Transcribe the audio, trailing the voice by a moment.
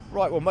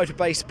Right, well,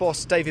 Motorbase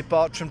boss David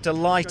Bartram,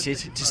 delighted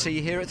to see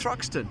you here at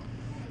Thruxton.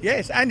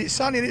 Yes, and it's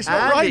sunny and it's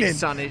not raining. It's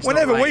sunny, it's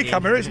Whenever not we raining.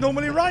 come here, it's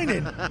normally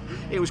raining.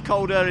 It was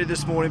cold earlier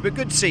this morning, but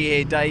good to see you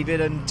here,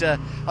 David, and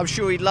I'm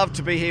sure he'd love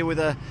to be here with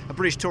a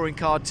British Touring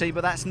Car team,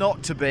 but that's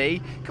not to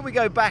be. Can we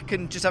go back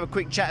and just have a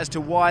quick chat as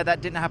to why that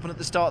didn't happen at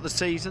the start of the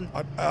season?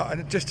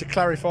 And just to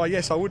clarify,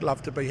 yes, I would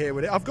love to be here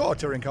with it. I've got a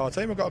touring car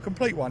team. I've got a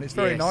complete one. It's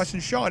very nice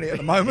and shiny at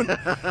the moment.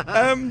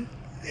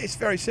 It's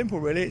very simple,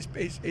 really.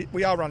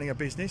 We are running a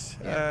business,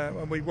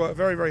 and we worked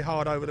very, very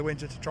hard over the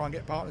winter to try and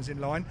get partners in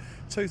line.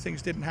 Two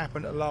things didn't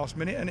happen at the last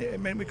minute, and it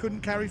meant we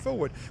couldn't carry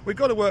forward. We've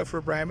got to work for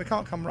a brand. We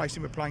can't come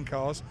racing with plain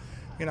cars.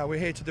 You know, we're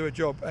here to do a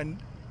job, and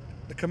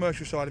the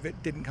commercial side of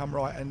it didn't come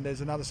right. And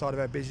there's another side of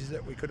our business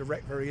that we could have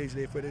wrecked very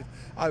easily if we'd have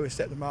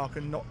overstepped the mark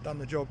and not done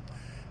the job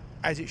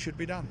as it should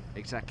be done.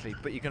 Exactly,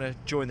 but you're going to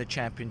join the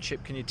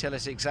championship. Can you tell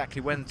us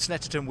exactly when?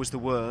 Snetterton was the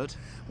word.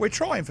 We're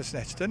trying for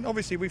Snetterton.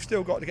 Obviously, we've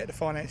still got to get the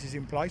finances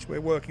in place. We're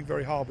working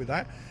very hard with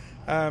that.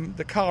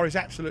 The car is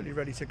absolutely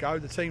ready to go.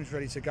 The team's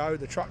ready to go.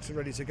 The trucks are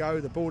ready to go.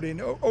 The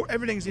boarding,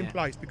 everything's in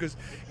place because,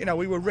 you know,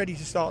 we were ready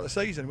to start the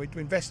season. We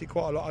invested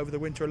quite a lot over the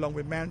winter along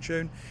with Mount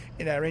Tune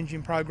in our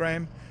engine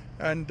program,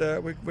 and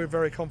we're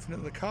very confident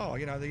of the car.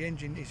 You know, the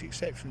engine is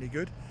exceptionally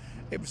good.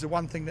 It was the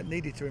one thing that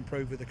needed to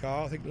improve with the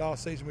car. I think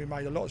last season we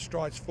made a lot of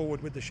strides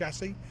forward with the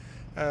chassis,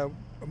 and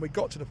we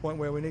got to the point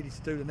where we needed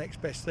to do the next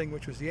best thing,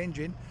 which was the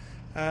engine.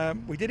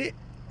 We did it.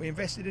 We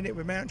invested in it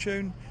with Mount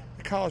Tune.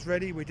 The car's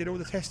ready. We did all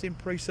the testing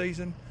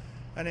pre-season,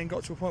 and then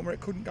got to a point where it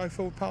couldn't go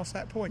forward past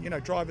that point. You know,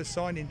 drivers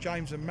signed in,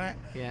 James and Matt.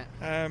 Yeah.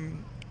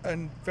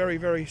 And very,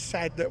 very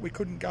sad that we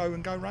couldn't go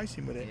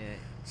racing with it. Yeah.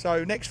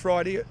 So next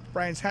Friday at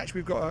Brands Hatch,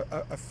 we've got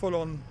a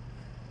full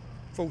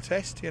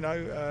test. You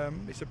know,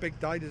 it's a big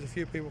day. There's a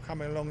few people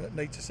coming along that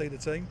need to see the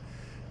team.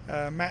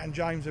 Matt and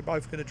James are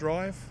both going to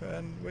drive,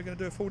 and we're going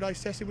to do a full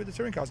day's testing with the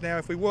touring cars. Now,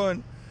 if we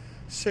weren't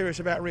serious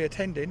about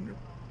re-attending,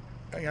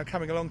 you know,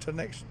 coming along to the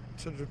next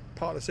sort of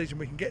part of the season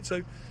we can get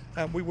to,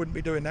 we wouldn't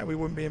be doing that. We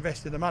wouldn't be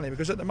investing the money,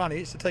 because at the money,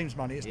 it's the team's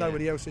money. It's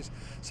nobody else's.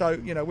 So,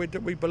 you know, we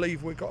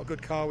believe we've got a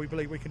good car. We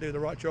believe we can do the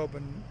right job,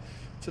 and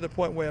to the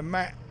point where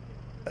Matt,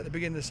 at the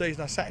beginning of the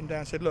season, I sat him down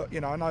and said, look, you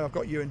know, I know I've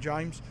got you and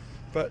James,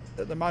 but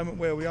at the moment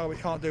where we are, we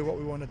can't do what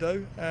we want to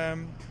do.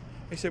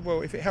 He said,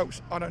 well, if it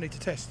helps, I don't need to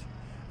test.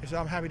 He said,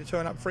 I'm happy to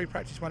turn up free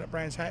practice one at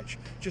Brands Hatch,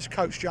 just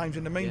coach James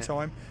in the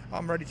meantime.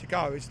 I'm ready to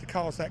go. It's the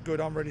car's that good,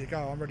 I'm ready to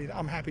go.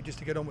 I'm happy just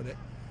to get on with it.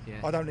 Yeah.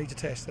 I don't need to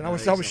test. And I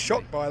was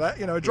shocked by that.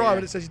 You know, a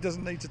driver that says he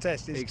doesn't need to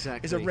test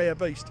is a rare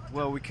beast.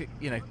 Well, we could,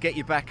 you know, get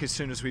you back as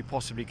soon as we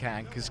possibly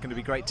can, because it's going to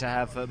be great to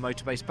have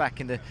Motorbase back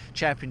in the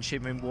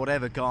championship in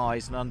whatever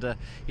guise and under,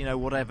 you know,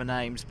 whatever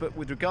names. But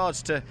with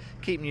regards to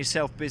keeping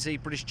yourself busy,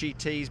 British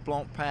GTs,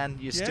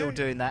 Blancpain, you're still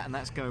doing that, and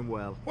that's going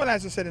well. Well,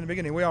 as I said in the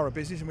beginning, we are a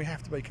business and we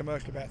have to be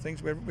commercial about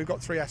things. We've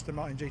got 3 Aston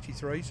Martin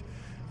GT3s,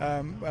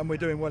 and we're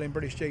doing well in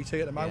British GT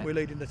at the moment. We're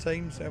leading the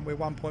teams, and we're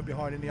 1 point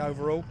behind in the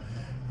overall.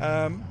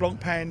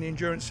 Blancpain, the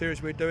endurance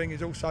series we're doing,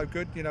 is also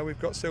good. You know, we've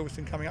got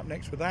Silverstone coming up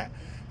next with that.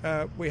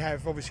 We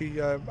have obviously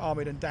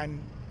Ahmed and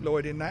Dan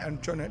Lloyd in that, and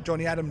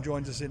Johnny Adam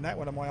joins us in that,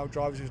 one of my old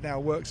drivers who's now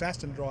a Works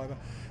Aston driver.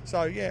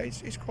 So yeah,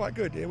 it's quite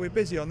good. We're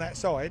busy on that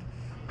side,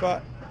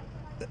 but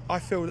I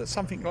feel that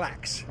something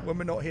lacks when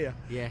we're not here.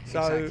 Yeah,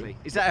 exactly.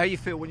 Is that how you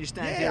feel when you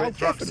stand here at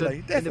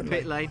Thruxton in the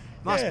pit lane?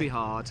 Must be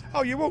hard.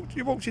 Oh, you walked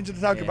into the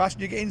Toka bus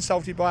and you get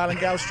insulted by Alan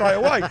Gale straight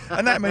away,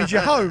 and that means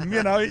you're home.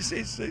 You know,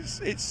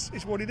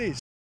 it's what it is.